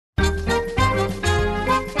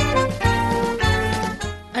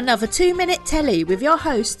Another 2-minute telly with your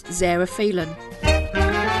host, Zara Phelan.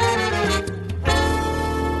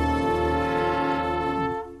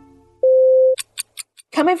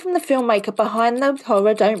 Coming from the filmmaker behind the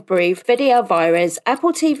horror Don't Breathe, Fede Alvarez,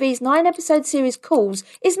 Apple TV's 9-episode series Calls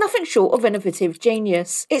is nothing short of innovative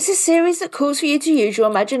genius. It's a series that calls for you to use your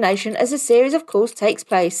imagination as a series of calls takes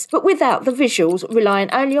place, but without the visuals,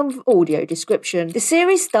 relying only on audio description. The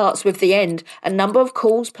series starts with the end, a number of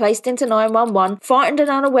calls placed into 911, frightened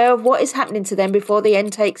and unaware of what is happening to them before the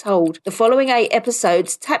end takes hold. The following 8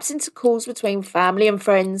 episodes taps into calls between family and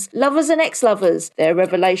friends, lovers and ex-lovers, their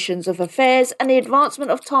revelations of affairs, and the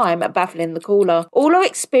advancement of time baffling the caller. All are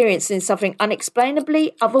experiencing something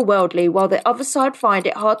unexplainably otherworldly, while the other side find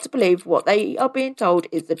it hard to believe what they are being told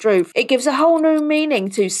is the truth. It gives a whole new meaning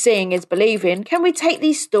to seeing is believing. Can we take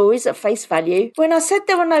these stories at face value? When I said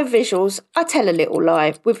there were no visuals, I tell a little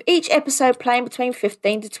lie. With each episode playing between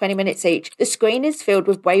 15 to 20 minutes each, the screen is filled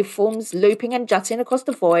with waveforms looping and jutting across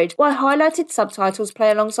the void, while highlighted subtitles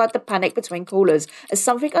play alongside the panic between callers, as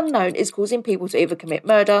something unknown is causing people to either commit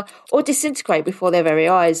murder or disintegrate before their very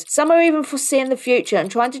eyes. Some are even foreseeing the future and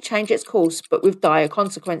trying to change its course, but with dire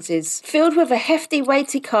consequences. Filled with a hefty,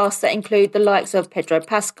 weighty cast that include the likes of Pedro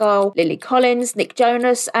Pascal, Lily Collins, Nick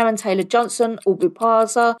Jonas, Aaron Taylor-Johnson, Aubrey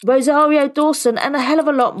Plaza, Rosario Dawson, and a hell of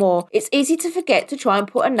a lot more, it's easy to forget to try and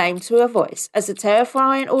put a name to a voice, as the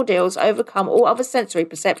terrifying ordeals overcome all other sensory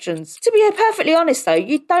perceptions. To be perfectly honest though,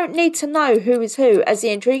 you don't need to know who is who, as the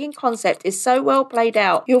intriguing concept is so well played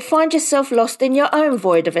out, you'll find yourself lost in your own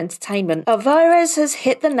void of entertainment. Alvarez has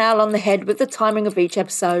hit the nail on the head with the timing of each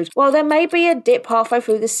episode. While there may be a dip halfway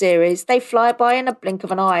through the series, they fly by in a blink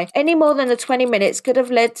of an eye. Any more than the 20 minutes could have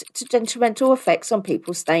led to detrimental effects on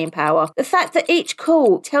people's staying power. The fact that each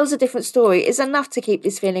call tells a different story is enough to keep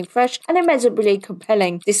this feeling fresh and immeasurably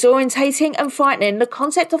compelling. Disorientating and frightening, the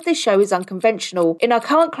concept of this show is unconventional. In our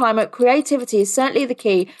current climate, creativity is certainly the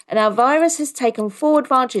key, and Alvarez has taken full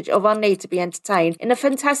advantage of our need to be entertained in a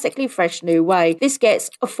fantastically fresh new way. This gets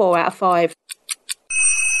a 4 out of 5.